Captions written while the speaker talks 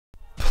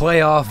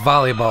Playoff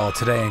volleyball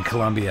today in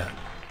Columbia.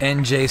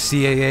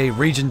 NJCAA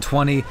Region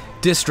 20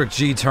 District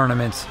G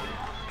tournament.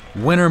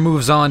 Winner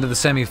moves on to the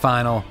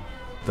semifinal.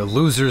 The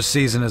loser's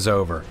season is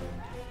over.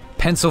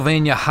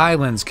 Pennsylvania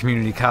Highlands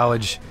Community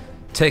College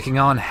taking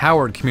on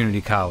Howard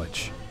Community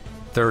College.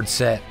 Third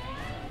set.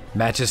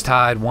 Match is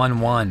tied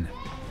 1-1.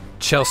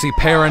 Chelsea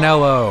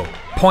Parinello,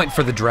 point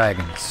for the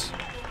Dragons.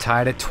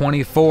 Tied at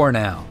 24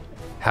 now.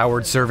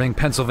 Howard serving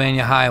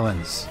Pennsylvania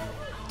Highlands.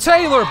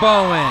 Taylor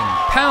Bowen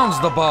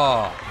pounds the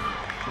ball.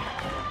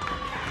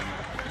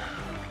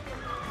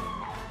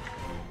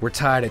 We're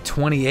tied at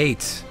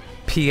 28.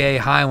 PA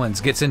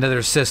Highlands gets into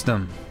their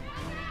system.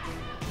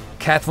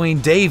 Kathleen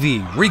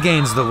Davey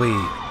regains the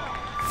lead.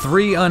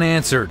 3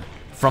 unanswered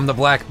from the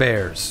Black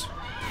Bears.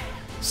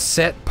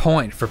 Set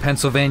point for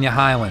Pennsylvania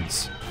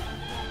Highlands.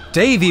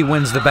 Davey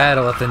wins the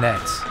battle at the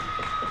net.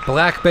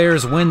 Black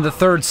Bears win the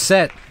third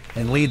set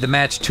and lead the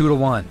match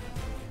 2-1.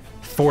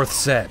 Fourth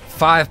set,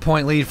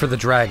 5-point lead for the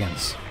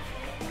Dragons.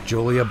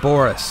 Julia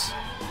Boris.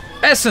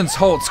 Essence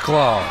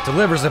Holtzclaw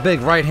delivers a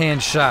big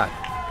right-hand shot.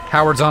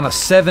 Howard's on a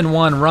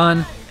 7-1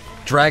 run.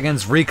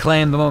 Dragons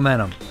reclaim the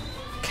momentum.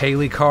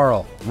 Kaylee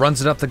Carl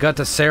runs it up the gut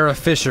to Sarah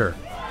Fisher.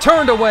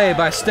 Turned away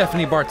by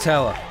Stephanie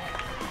Bartella.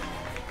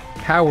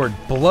 Howard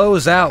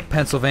blows out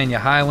Pennsylvania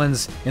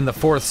Highlands in the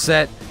fourth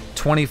set,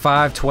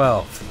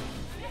 25-12.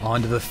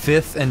 On to the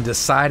fifth and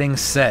deciding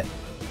set.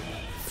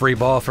 Free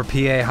ball for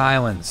PA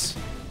Highlands.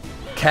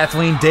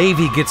 Kathleen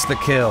Davey gets the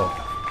kill.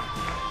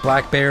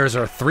 Black Bears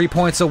are 3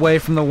 points away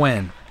from the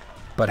win,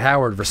 but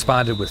Howard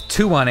responded with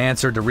 2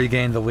 unanswered to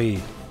regain the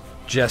lead.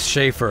 Jess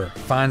Schaefer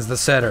finds the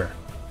setter.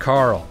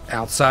 Carl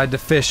outside to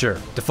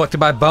Fisher, deflected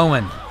by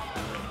Bowen.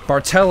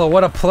 Bartella,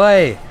 what a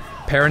play!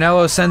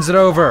 Parinello sends it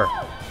over.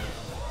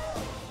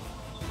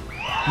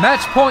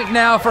 Match point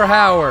now for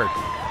Howard.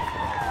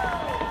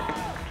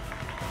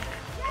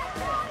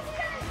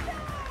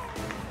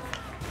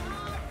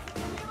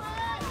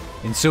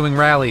 Ensuing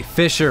rally,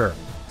 Fisher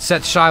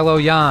sets Shiloh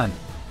Yan.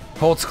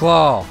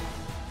 Holtzclaw.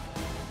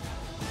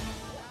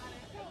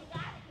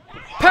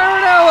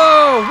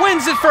 Parinello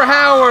wins it for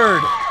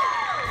Howard.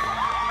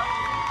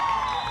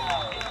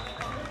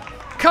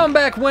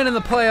 Comeback win in the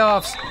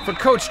playoffs for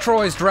Coach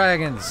Troy's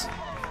Dragons.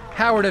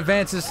 Howard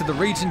advances to the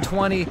Region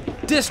 20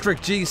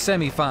 District G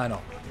semifinal.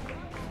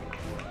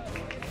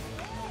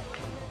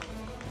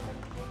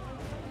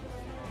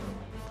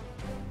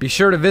 Be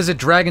sure to visit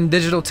Dragon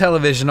Digital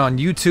Television on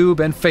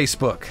YouTube and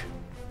Facebook.